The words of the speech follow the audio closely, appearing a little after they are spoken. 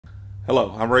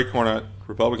Hello, I'm Ray Cornutt,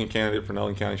 Republican candidate for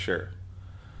Nolan County Sheriff.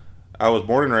 I was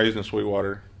born and raised in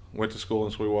Sweetwater, went to school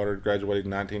in Sweetwater, graduated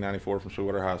in 1994 from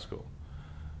Sweetwater High School.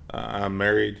 I'm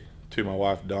married to my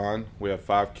wife, Dawn. We have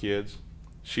 5 kids.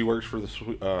 She works for the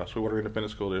Sweetwater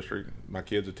Independent School District. My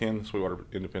kids attend the Sweetwater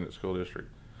Independent School District.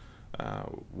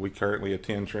 We currently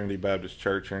attend Trinity Baptist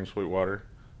Church here in Sweetwater,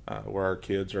 where our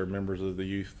kids are members of the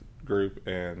youth group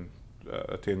and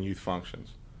attend youth functions.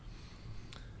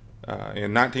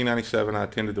 In 1997, I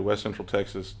attended the West Central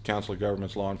Texas Council of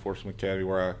Governments Law Enforcement Academy,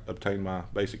 where I obtained my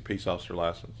basic peace officer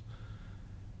license.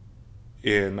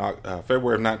 In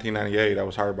February of 1998, I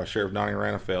was hired by Sheriff Donnie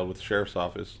Ranefeld with the Sheriff's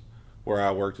Office, where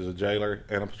I worked as a jailer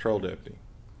and a patrol deputy.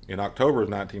 In October of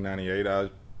 1998,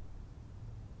 I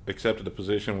accepted a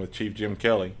position with Chief Jim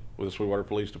Kelly with the Sweetwater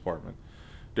Police Department.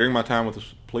 During my time with the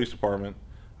police department,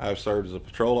 I have served as a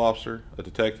patrol officer, a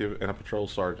detective, and a patrol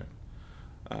sergeant.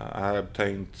 I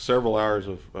obtained several hours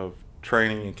of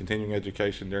training and continuing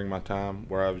education during my time,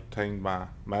 where I've obtained my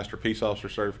Master Peace Officer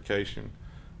certification,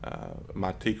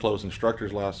 my T-Close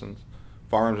instructor's license,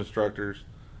 firearms instructors,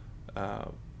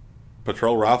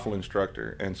 patrol rifle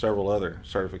instructor, and several other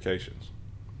certifications.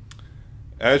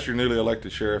 As your newly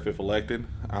elected sheriff, if elected,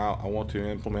 I want to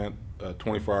implement a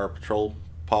 24-hour patrol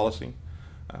policy.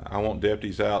 I want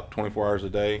deputies out 24 hours a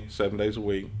day, 7 days a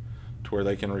week, to where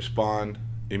they can respond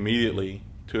immediately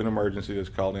to an emergency that's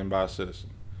called in by a citizen.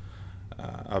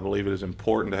 I believe it is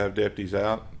important to have deputies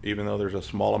out, even though there's a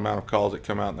small amount of calls that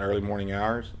come out in the early morning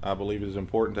hours. I believe it is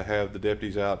important to have the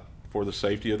deputies out for the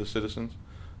safety of the citizens.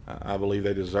 I believe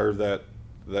they deserve that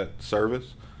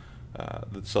service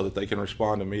so that they can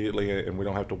respond immediately, and we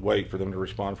don't have to wait for them to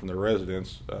respond from their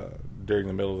residence during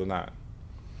the middle of the night.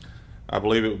 I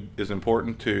believe it is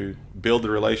important to build the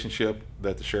relationship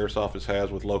that the Sheriff's Office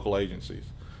has with local agencies.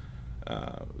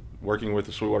 Working with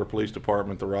the Sweetwater Police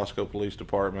Department, the Roscoe Police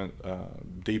Department,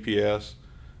 DPS,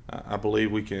 I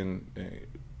believe we can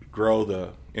grow the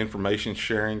information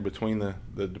sharing between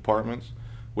the departments,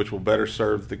 which will better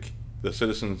serve the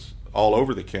citizens all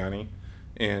over the county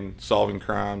in solving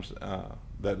crimes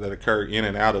that occur in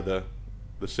and out of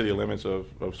the city limits of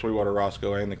Sweetwater,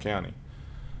 Roscoe, and the county.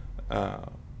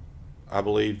 I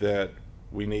believe that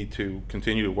we need to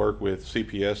continue to work with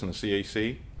CPS and the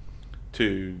CAC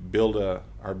to build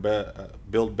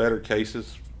build better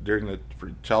cases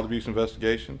for child abuse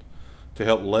investigations, to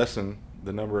help lessen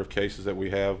the number of cases that we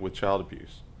have with child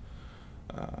abuse.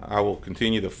 I will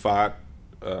continue the fight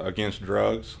against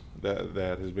drugs that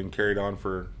has been carried on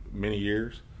for many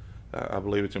years. I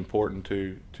believe it's important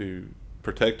to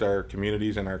protect our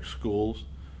communities and our schools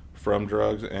from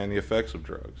drugs and the effects of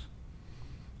drugs.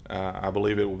 I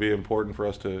believe it will be important for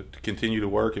us to continue to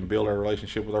work and build our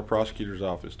relationship with our prosecutor's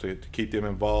office, to keep them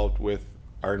involved with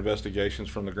our investigations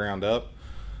from the ground up,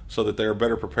 so that they are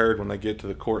better prepared when they get to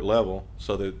the court level,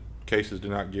 so that cases do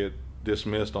not get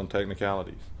dismissed on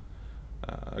technicalities.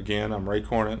 Again, I'm Ray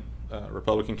Cornutt,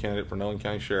 Republican candidate for Nolan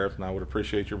County Sheriff, and I would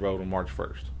appreciate your vote on March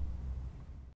 1st.